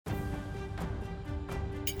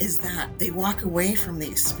is that they walk away from the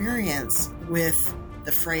experience with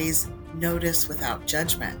the phrase, notice without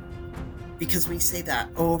judgment. Because we say that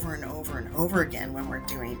over and over and over again when we're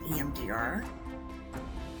doing EMDR.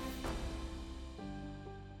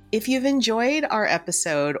 If you've enjoyed our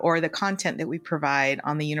episode or the content that we provide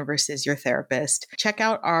on The Universe is Your Therapist, check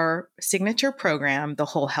out our signature program, The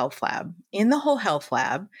Whole Health Lab. In The Whole Health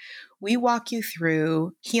Lab, we walk you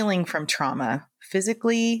through healing from trauma,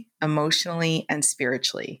 physically, emotionally, and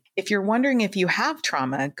spiritually. If you're wondering if you have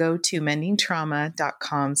trauma, go to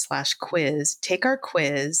mendingtrauma.com/quiz, take our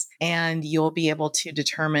quiz, and you'll be able to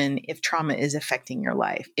determine if trauma is affecting your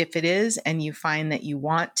life. If it is, and you find that you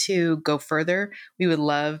want to go further, we would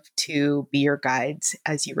love to be your guides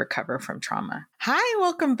as you recover from trauma. Hi,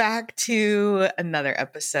 welcome back to another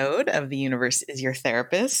episode of The Universe is Your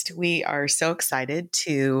Therapist. We are so excited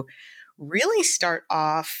to really start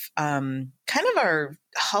off kind of our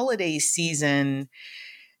holiday season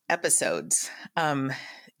episodes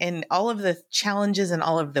and all of the challenges and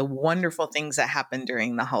all of the wonderful things that happen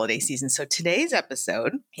during the holiday season. So today's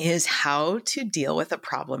episode is how to deal with a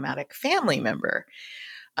problematic family member.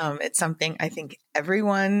 It's something I think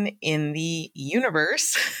everyone in the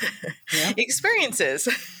universe experiences.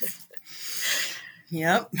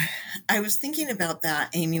 Yep. I was thinking about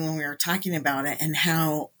that, Amy, when we were talking about it, and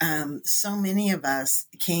how so many of us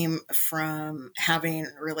came from having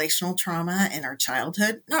relational trauma in our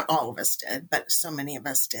childhood. Not all of us did, but so many of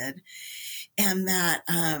us did. And that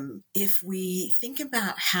if we think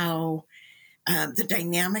about how the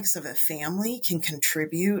dynamics of a family can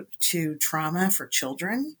contribute to trauma for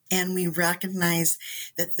children, and we recognize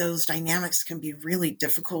that those dynamics can be really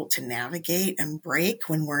difficult to navigate and break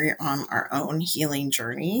when we're on our own healing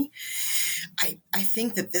journey. I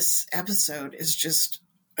think that this episode is just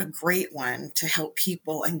a great one to help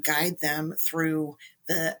people and guide them through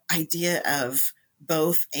the idea of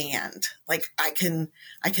both and. Like I can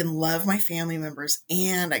love my family members,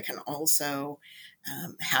 and I can also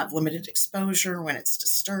have limited exposure when it's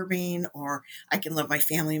disturbing, or I can love my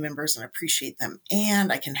family members and appreciate them,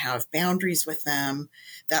 and I can have boundaries with them,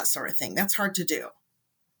 that sort of thing. That's hard to do.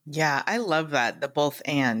 Yeah, I love that, the both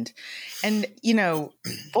and. And,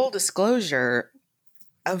 full disclosure,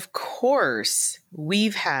 of course,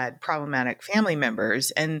 we've had problematic family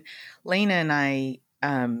members, and Lena and I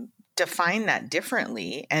define that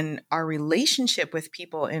differently, and our relationship with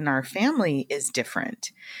people in our family is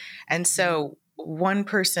different. And so one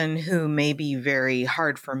person who may be very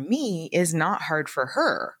hard for me is not hard for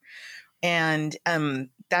her. And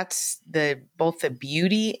that's both the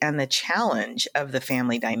beauty and the challenge of the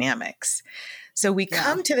family dynamics. So we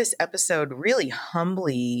come to this episode really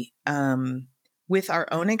humbly with our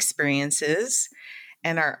own experiences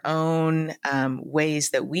and our own ways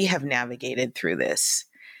that we have navigated through this,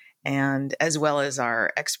 and as well as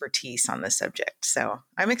our expertise on the subject. So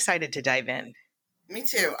I'm excited to dive in. Me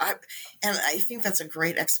too. And I think that's a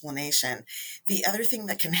great explanation. The other thing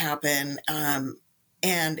that can happen,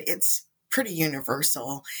 and it's pretty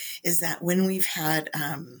universal, is that when we've had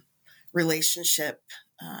relationship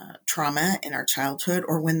trauma in our childhood,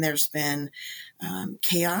 or when there's been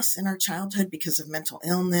chaos in our childhood because of mental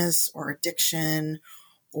illness or addiction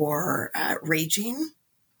or raging,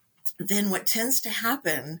 then what tends to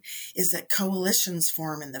happen is that coalitions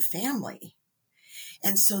form in the family.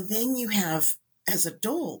 And so then you have, as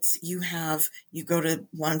adults, you go to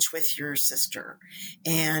lunch with your sister,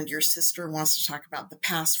 and your sister wants to talk about the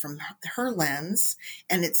past from her lens,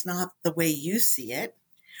 and it's not the way you see it.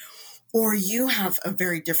 Or you have a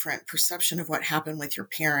very different perception of what happened with your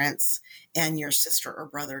parents, and your sister or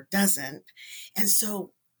brother doesn't. And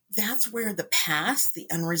so that's where the past, the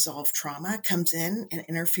unresolved trauma, comes in and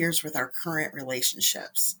interferes with our current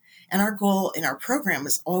relationships. And our goal in our program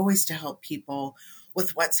is always to help people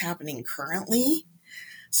with what's happening currently,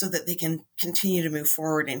 so that they can continue to move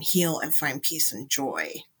forward and heal and find peace and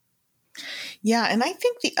joy. Yeah. And I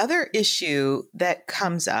think the other issue that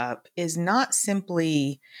comes up is not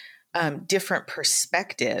simply different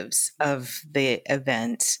perspectives of the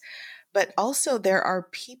events, but also there are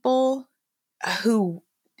people who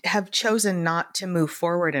have chosen not to move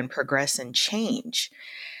forward and progress and change.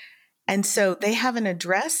 And so they haven't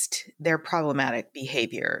addressed their problematic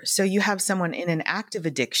behavior. So you have someone in an active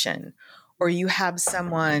addiction, or you have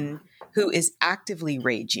someone who is actively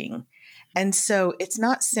raging. And so it's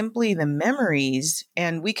not simply the memories,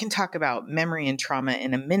 and we can talk about memory and trauma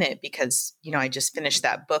in a minute, because, I just finished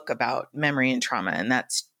that book about memory and trauma, and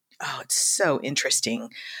it's so interesting.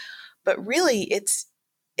 But really, it's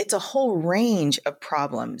a whole range of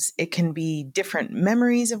problems. It can be different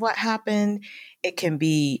memories of what happened. It can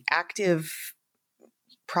be active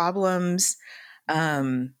problems.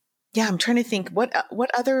 Yeah, I'm trying to think what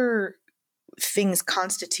other things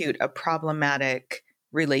constitute a problematic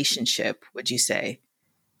relationship, would you say?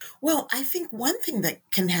 Well, I think one thing that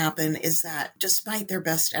can happen is that despite their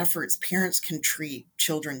best efforts, parents can treat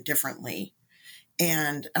children differently.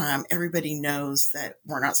 And everybody knows that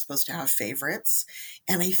we're not supposed to have favorites.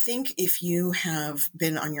 And I think if you have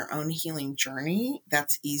been on your own healing journey,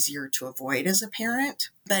 that's easier to avoid as a parent.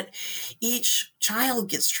 But each child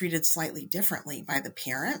gets treated slightly differently by the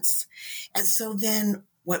parents. And so then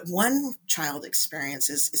what one child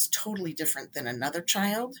experiences is totally different than another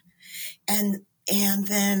child. And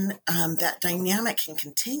then that dynamic can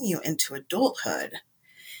continue into adulthood.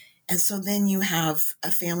 And so then you have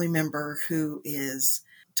a family member who is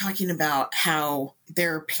talking about how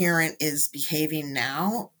their parent is behaving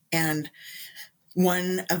now, and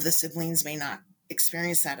one of the siblings may not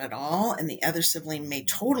experience that at all, and the other sibling may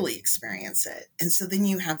totally experience it. And so then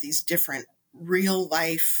you have these different real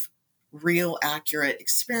life, real accurate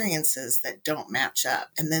experiences that don't match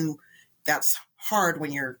up. And then that's hard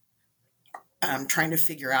when you're trying to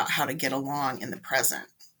figure out how to get along in the present.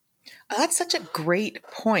 Oh, that's such a great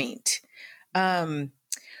point.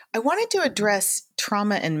 I wanted to address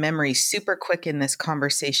trauma and memory super quick in this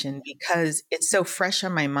conversation because it's so fresh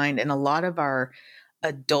on my mind. And a lot of our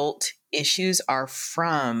adult issues are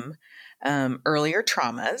from earlier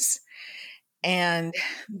traumas. And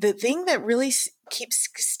the thing that really keeps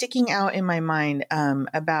sticking out in my mind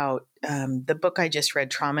about the book I just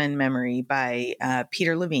read, Trauma and Memory by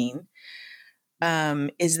Peter Levine,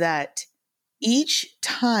 is that each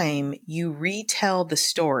time you retell the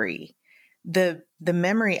story, the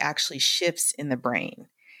memory actually shifts in the brain.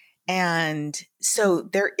 And so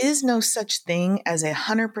there is no such thing as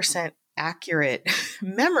 100% accurate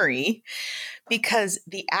memory, because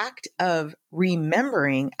the act of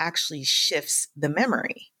remembering actually shifts the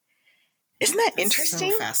memory. Isn't that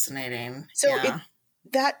interesting? So fascinating. So yeah.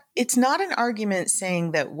 It's not an argument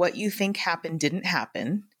saying that what you think happened didn't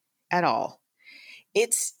happen at all.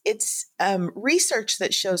 It's research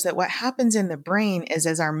that shows that what happens in the brain is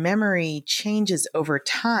as our memory changes over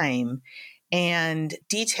time and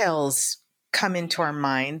details come into our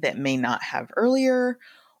mind that may not have earlier,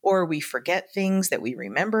 or we forget things that we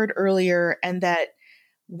remembered earlier, and that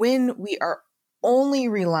when we are only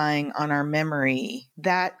relying on our memory,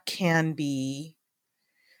 that can be,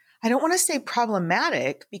 I don't want to say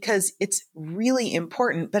problematic because it's really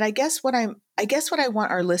important, but I guess what I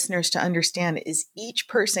want our listeners to understand is each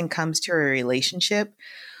person comes to a relationship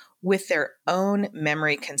with their own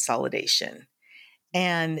memory consolidation.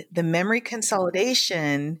 And the memory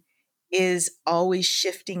consolidation is always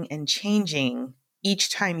shifting and changing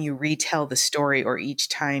each time you retell the story or each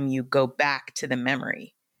time you go back to the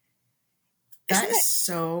memory. That is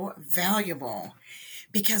so valuable,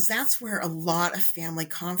 because that's where a lot of family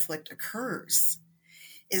conflict occurs,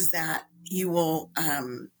 is that you will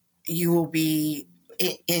be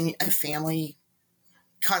in a family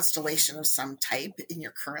constellation of some type in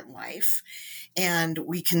your current life, and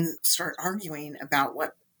we can start arguing about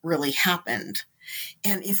what really happened.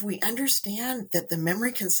 And if we understand that the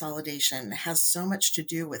memory consolidation has so much to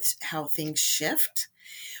do with how things shift,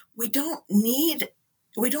 we don't need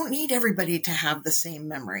everybody to have the same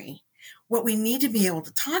memory. What we need to be able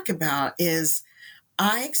to talk about is,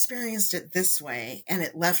 I experienced it this way and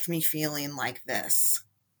it left me feeling like this.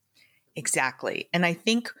 Exactly. And I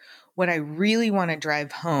think what I really want to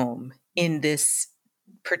drive home in this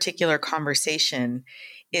particular conversation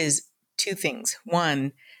is two things.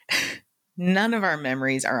 One, none of our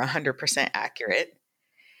memories are 100% accurate.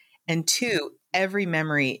 And two, every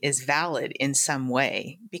memory is valid in some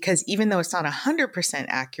way, because even though it's not 100%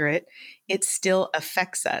 accurate, it still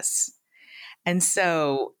affects us. And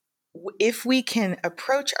so if we can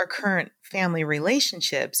approach our current family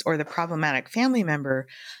relationships or the problematic family member,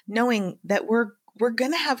 knowing that we're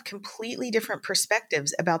going to have completely different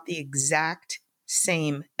perspectives about the exact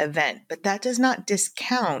same event, but that does not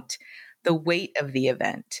discount the weight of the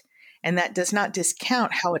event. And that does not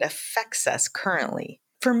discount how it affects us currently.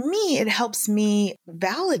 For me, it helps me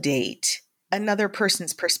validate another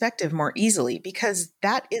person's perspective more easily, because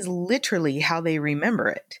that is literally how they remember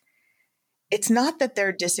it. It's not that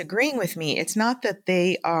they're disagreeing with me. It's not that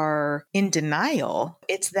they are in denial.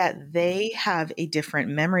 It's that they have a different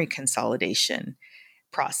memory consolidation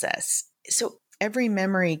process. So every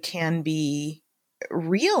memory can be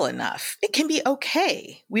real enough. It can be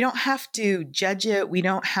okay. We don't have to judge it. We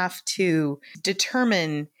don't have to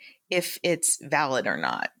determine if it's valid or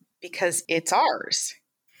not, because it's ours.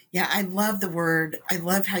 Yeah, I love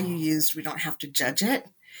how you used, we don't have to judge it.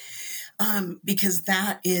 Because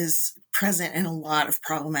that is present in a lot of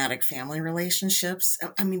problematic family relationships.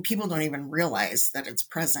 I mean, people don't even realize that it's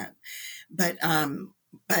present, but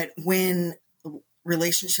when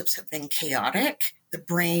relationships have been chaotic, the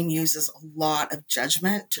brain uses a lot of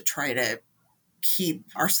judgment to try to keep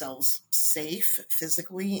ourselves safe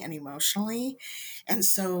physically and emotionally. And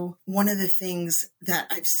so one of the things that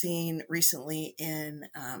I've seen recently in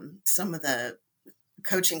some of the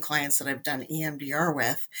coaching clients that I've done EMDR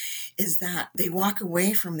with is that they walk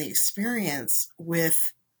away from the experience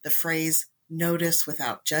with the phrase notice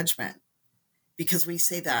without judgment, because we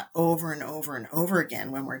say that over and over and over again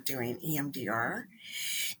when we're doing EMDR,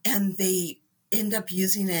 and they end up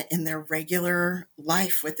using it in their regular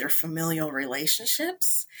life with their familial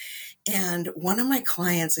relationships. And one of my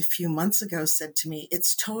clients a few months ago said to me,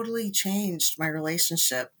 it's totally changed my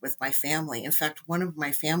relationship with my family. In fact, one of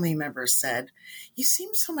my family members said, you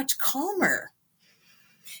seem so much calmer.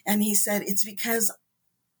 And he said, it's because,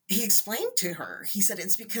 he explained to her, he said,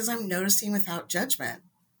 it's because I'm noticing without judgment.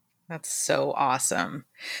 That's so awesome.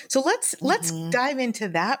 So let's dive into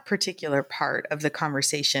that particular part of the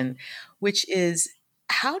conversation, which is,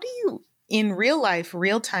 how do you, in real life,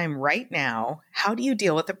 real time, right now, how do you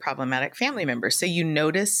deal with a problematic family member? So you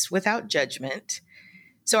notice without judgment.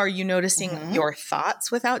 So are you noticing your thoughts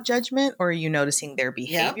without judgment, or are you noticing their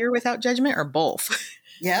behavior without judgment, or both?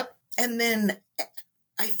 Yep. And then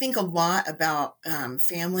I think a lot about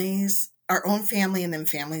families, our own family, and then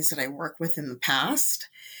families that I work with in the past.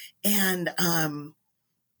 And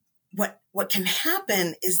what can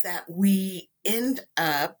happen is that we end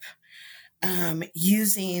up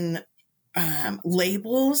using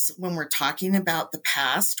labels when we're talking about the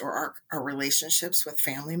past or our relationships with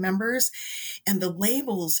family members. And the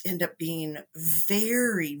labels end up being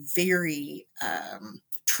very, very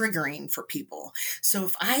triggering for people. So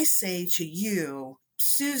if I say to you,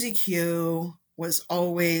 Susie Q was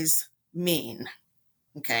always mean,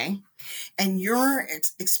 okay, and your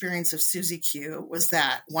experience of Susie Q was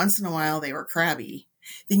that once in a while they were crabby,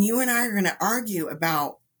 then you and I are going to argue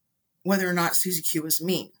about whether or not Susie Q was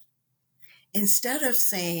mean. Instead of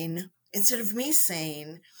me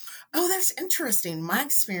saying, oh, that's interesting, my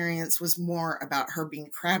experience was more about her being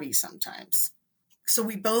crabby sometimes. So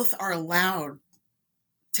we both are allowed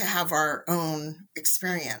to have our own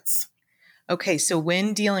experience. Okay, so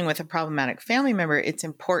when dealing with a problematic family member, it's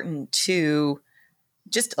important to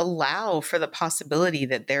just allow for the possibility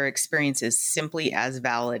that their experience is simply as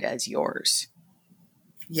valid as yours.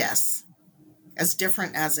 Yes, as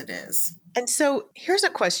different as it is. And so here's a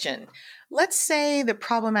question. Let's say the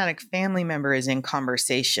problematic family member is in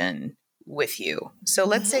conversation with you. So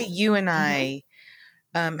let's say you and I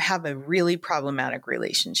have a really problematic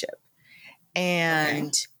relationship,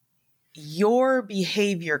 and your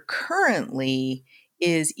behavior currently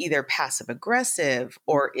is either passive aggressive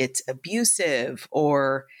or it's abusive,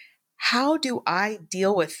 or how do I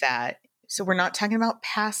deal with that? So we're not talking about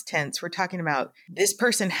past tense. We're talking about this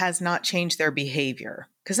person has not changed their behavior,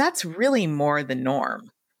 because that's really more the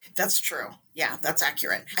norm. That's true. Yeah, that's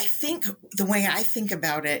accurate. I think the way I think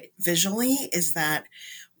about it visually is that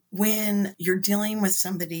when you're dealing with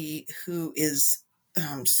somebody who is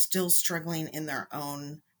still struggling in their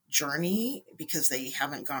own journey because they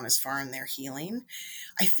haven't gone as far in their healing,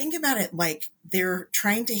 I think about it like they're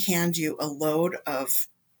trying to hand you a load of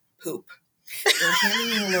poop. They're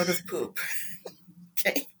handing you a load of poop.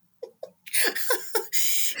 Okay.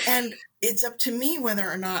 And it's up to me whether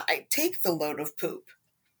or not I take the load of poop.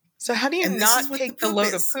 So how do you not take the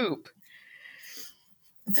load of poop?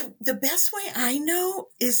 The best way I know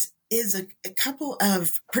is a couple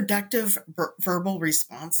of productive verbal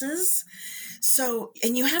responses. So,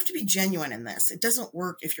 and you have to be genuine in this. It doesn't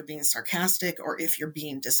work if you're being sarcastic or if you're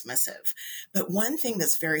being dismissive. But one thing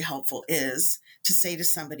that's very helpful is to say to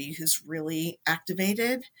somebody who's really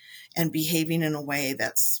activated and behaving in a way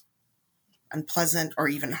that's unpleasant or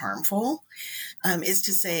even harmful, is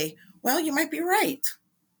to say, well, you might be right.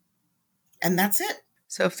 And that's it.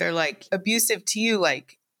 So if they're like abusive to you,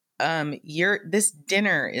 like, this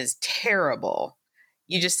dinner is terrible,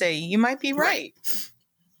 you just say, you might be right.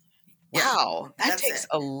 Wow. That takes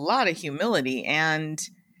a lot of humility. And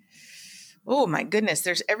oh my goodness,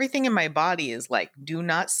 there's everything in my body is like, do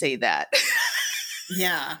not say that.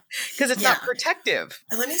 Yeah. Because it's not protective.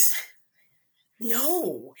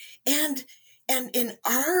 No. And in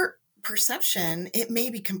our perception, it may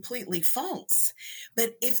be completely false.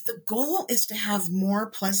 But if the goal is to have more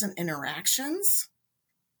pleasant interactions,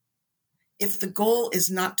 if the goal is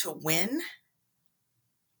not to win,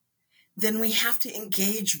 then we have to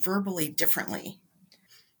engage verbally differently.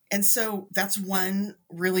 And so that's one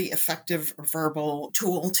really effective verbal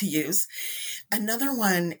tool to use. Another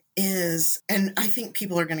one is, and I think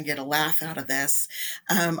people are going to get a laugh out of this.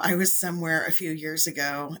 I was somewhere a few years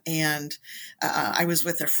ago and I was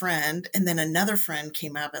with a friend, and then another friend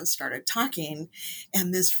came up and started talking.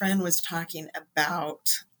 And this friend was talking about,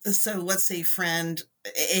 so let's say friend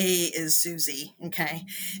A is Susie. Okay.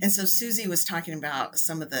 And so Susie was talking about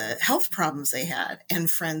some of the health problems they had, and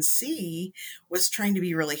friend C was trying to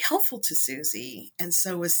be really helpful to Susie. And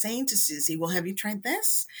so was saying to Susie, well, have you tried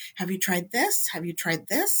this? Have you tried this? Have you tried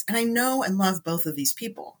this? And I know and love both of these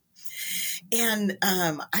people. And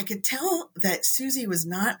I could tell that Susie was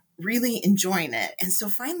not really enjoying it. And so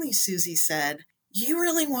finally Susie said, you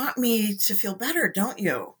really want me to feel better, don't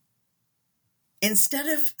you? Instead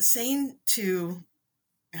of saying to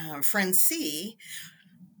friend C,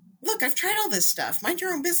 look, I've tried all this stuff. Mind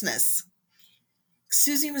your own business.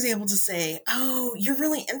 Susie was able to say, oh, you're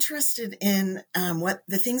really interested in what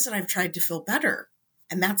the things that I've tried to feel better.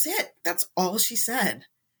 And that's it. That's all she said.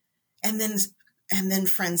 And then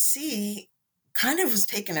friend C kind of was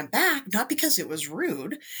taken aback, not because it was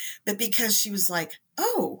rude, but because she was like,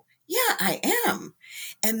 oh, yeah, I am.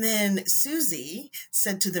 And then Susie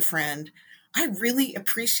said to the friend, I really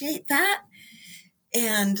appreciate that.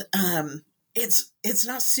 And it's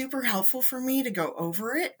not super helpful for me to go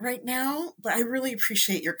over it right now, but I really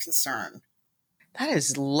appreciate your concern. That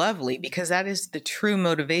is lovely, because that is the true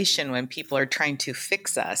motivation when people are trying to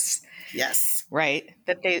fix us. Yes. Right?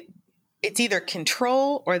 That it's either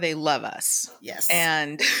control or they love us. Yes.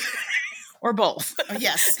 And or both. Oh,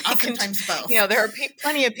 yes, oftentimes both. There are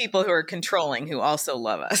plenty of people who are controlling who also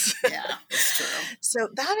love us. Yeah, it's true. So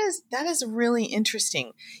that is really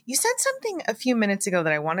interesting. You said something a few minutes ago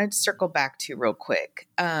that I wanted to circle back to real quick.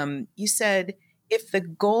 You said if the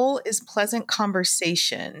goal is pleasant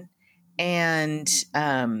conversation and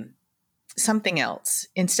something else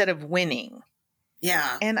instead of winning.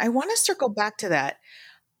 Yeah. And I want to circle back to that.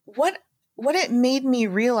 What it made me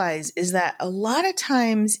realize is that a lot of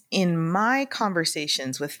times in my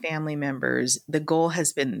conversations with family members, the goal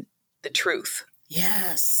has been the truth.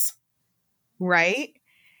 Yes. Right?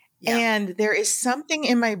 Yeah. And there is something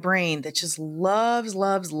in my brain that just loves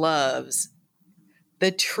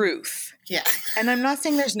the truth. Yeah. And I'm not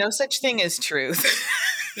saying there's no such thing as truth.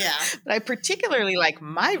 Yeah. But I particularly like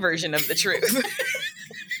my version of the truth.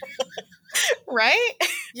 Right?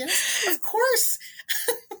 Yes, of course.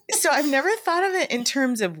 So I've never thought of it in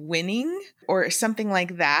terms of winning or something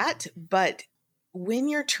like that. But when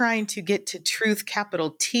you're trying to get to truth,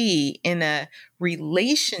 capital T, in a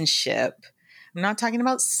relationship, I'm not talking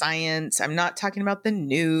about science. I'm not talking about the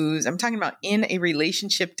news. I'm talking about in a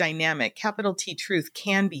relationship dynamic, capital T truth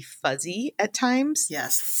can be fuzzy at times.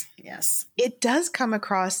 Yes. Yes. It does come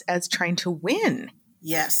across as trying to win.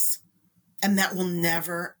 Yes. And that will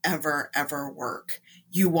never, ever, ever work.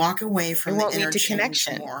 You walk away from the interchange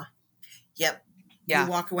more. Yep. Yeah. You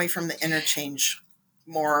walk away from the interchange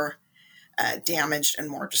more damaged and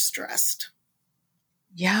more distressed.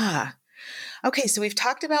 Yeah. Okay. So we've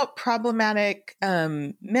talked about problematic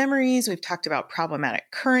memories. We've talked about problematic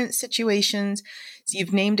current situations. So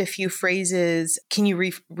you've named a few phrases. Can you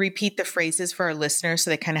repeat the phrases for our listeners so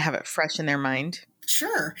they kind of have it fresh in their mind?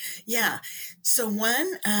 Sure. Yeah. So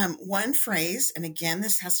one phrase, and again,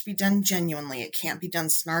 this has to be done genuinely. It can't be done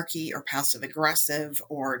snarky or passive aggressive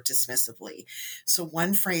or dismissively. So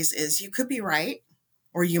one phrase is, you could be right,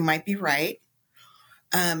 or you might be right.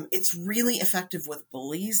 It's really effective with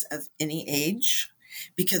bullies of any age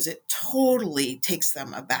because it totally takes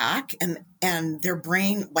them aback and their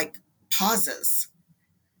brain like pauses.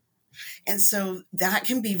 And so that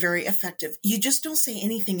can be very effective. You just don't say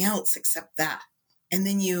anything else except that. And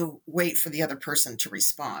then you wait for the other person to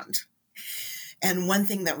respond. And one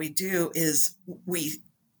thing that we do is we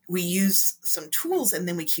use some tools and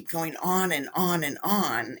then we keep going on and on and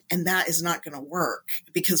on. And that is not going to work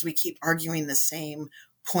because we keep arguing the same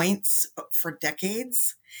points for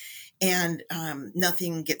decades and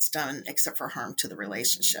nothing gets done except for harm to the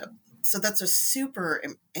relationship. So that's a super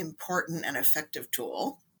important and effective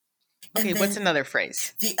tool. Okay, what's another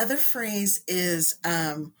phrase? The other phrase is,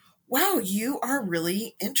 wow, you are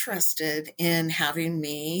really interested in having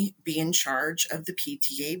me be in charge of the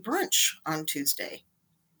PTA brunch on Tuesday.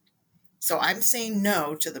 So I'm saying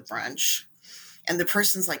no to the brunch. And the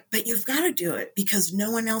person's like, but you've got to do it because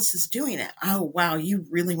no one else is doing it. Oh, wow, you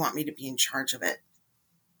really want me to be in charge of it.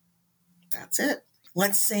 That's it.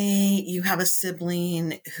 Let's say you have a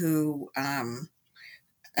sibling who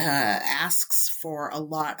asks for a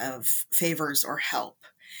lot of favors or help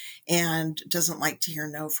and doesn't like to hear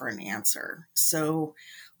no for an answer. So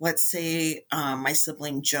let's say my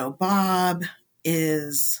sibling Joe Bob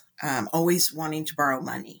is always wanting to borrow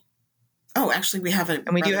money. Oh, actually, we have a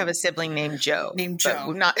and we do have a sibling named Joe. Named Joe,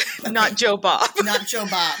 but not okay. Not Joe Bob. Not Joe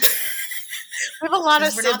Bob. We have a lot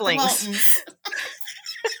of siblings.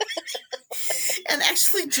 And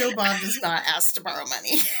actually, Joe Bob does not ask to borrow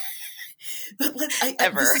money. But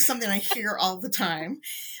this is something I hear all the time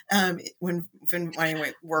when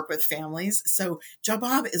I work with families. So Joe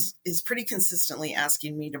Bob is pretty consistently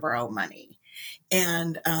asking me to borrow money,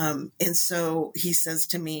 and so he says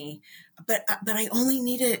to me, "But I only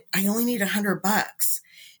need $100."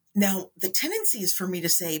 Now the tendency is for me to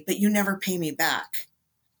say, "But you never pay me back."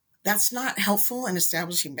 That's not helpful in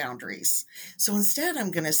establishing boundaries. So instead,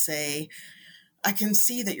 I'm going to say, I can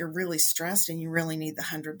see that you're really stressed and you really need the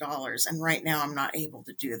 $100. And right now I'm not able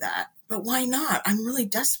to do that. But why not? I'm really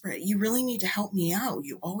desperate. You really need to help me out.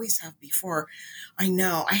 You always have before. I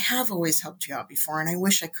know I have always helped you out before, and I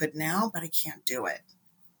wish I could now, but I can't do it.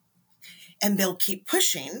 And they'll keep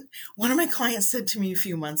pushing. One of my clients said to me a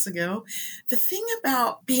few months ago, the thing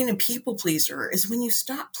about being a people pleaser is when you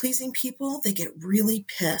stop pleasing people, they get really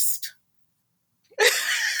pissed.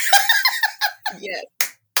 Yes.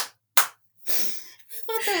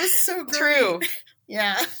 That was so great. True.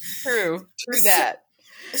 Yeah. True that.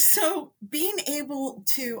 So being able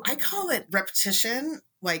to, I call it repetition,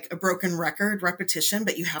 like a broken record, repetition,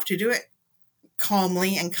 but you have to do it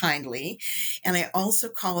calmly and kindly. And I also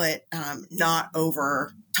call it not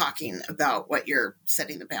over talking about what you're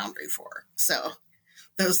setting the boundary for. So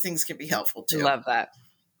those things can be helpful too. Love that.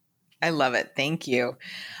 I love it. Thank you.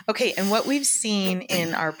 Okay. And what we've seen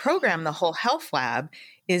in our program, the Whole Health Lab,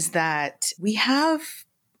 is that we have,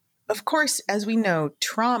 of course, as we know,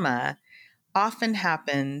 trauma often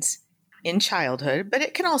happens in childhood, but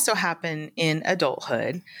it can also happen in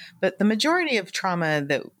adulthood. But the majority of trauma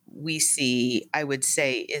that we see, I would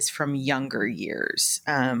say, is from younger years.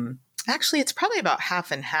 Actually, it's probably about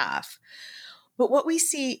half and half. But what we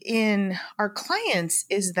see in our clients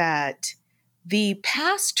is that the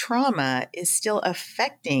past trauma is still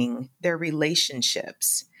affecting their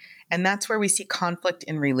relationships. And that's where we see conflict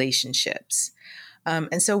in relationships.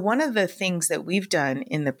 And so one of the things that we've done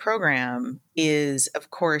in the program is,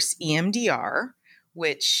 of course, EMDR,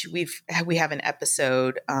 which we have an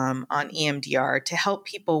episode on EMDR to help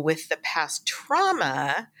people with the past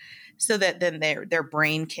trauma so that then their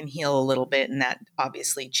brain can heal a little bit. And that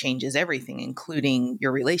obviously changes everything, including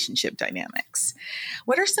your relationship dynamics.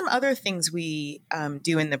 What are some other things we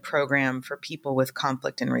do in the program for people with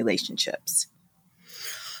conflict in relationships?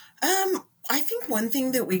 I think one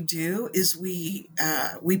thing that we do is we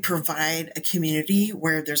provide a community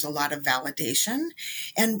where there's a lot of validation,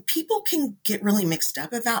 and people can get really mixed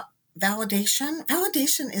up about validation.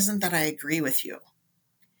 Validation isn't that I agree with you.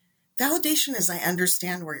 Validation is I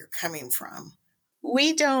understand where you're coming from.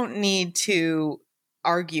 We don't need to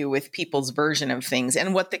argue with people's version of things.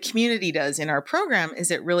 And what the community does in our program is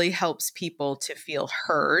it really helps people to feel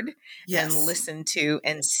heard and listened to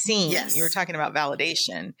and seen. Yes. You were talking about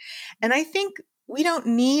validation. And I think we don't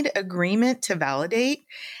need agreement to validate.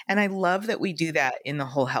 And I love that we do that in the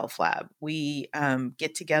Whole Health Lab. We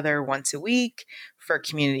get together once a week for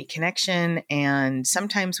community connection. And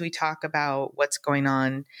sometimes we talk about what's going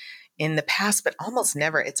on in the past, but almost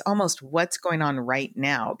never. It's almost what's going on right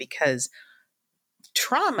now, because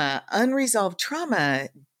trauma, unresolved trauma,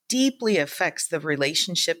 deeply affects the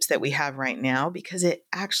relationships that we have right now because it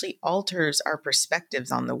actually alters our perspectives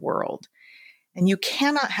on the world. And you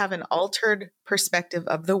cannot have an altered perspective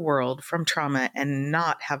of the world from trauma and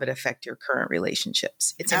not have it affect your current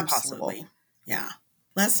relationships. It's Absolutely. Impossible. Yeah.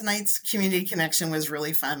 Last night's community connection was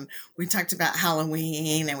really fun. We talked about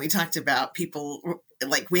Halloween, and we talked about people,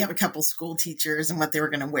 like we have a couple school teachers and what they were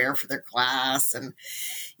going to wear for their class. And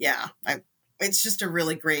yeah, it's just a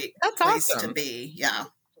really great place to be. Yeah.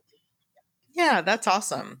 Yeah, that's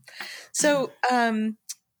awesome. So,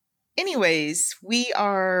 anyways, we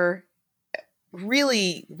are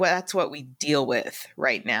really, that's what we deal with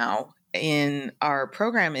right now in our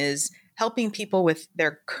program is helping people with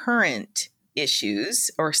their current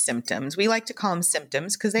issues or symptoms. We like to call them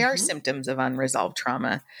symptoms because they are symptoms of unresolved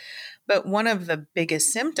trauma. But one of the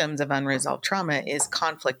biggest symptoms of unresolved trauma is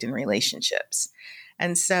conflict in relationships.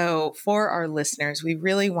 And so for our listeners, we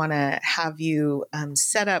really want to have you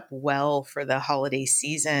set up well for the holiday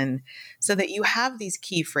season so that you have these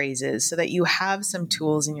key phrases, so that you have some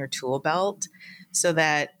tools in your tool belt, so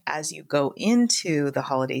that as you go into the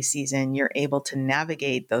holiday season, you're able to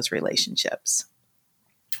navigate those relationships.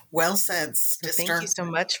 Well said, Stister. Thank you so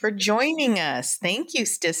much for joining us. Thank you,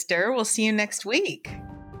 Stister. We'll see you next week.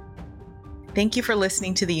 Thank you for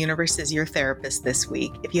listening to The Universe is Your Therapist this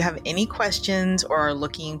week. If you have any questions or are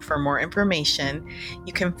looking for more information,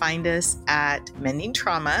 you can find us at Mending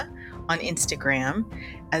Trauma on Instagram,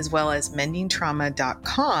 as well as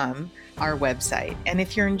mendingtrauma.com, our website. And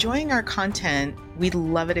if you're enjoying our content, we'd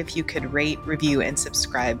love it if you could rate, review, and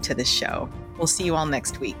subscribe to the show. We'll see you all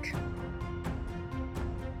next week.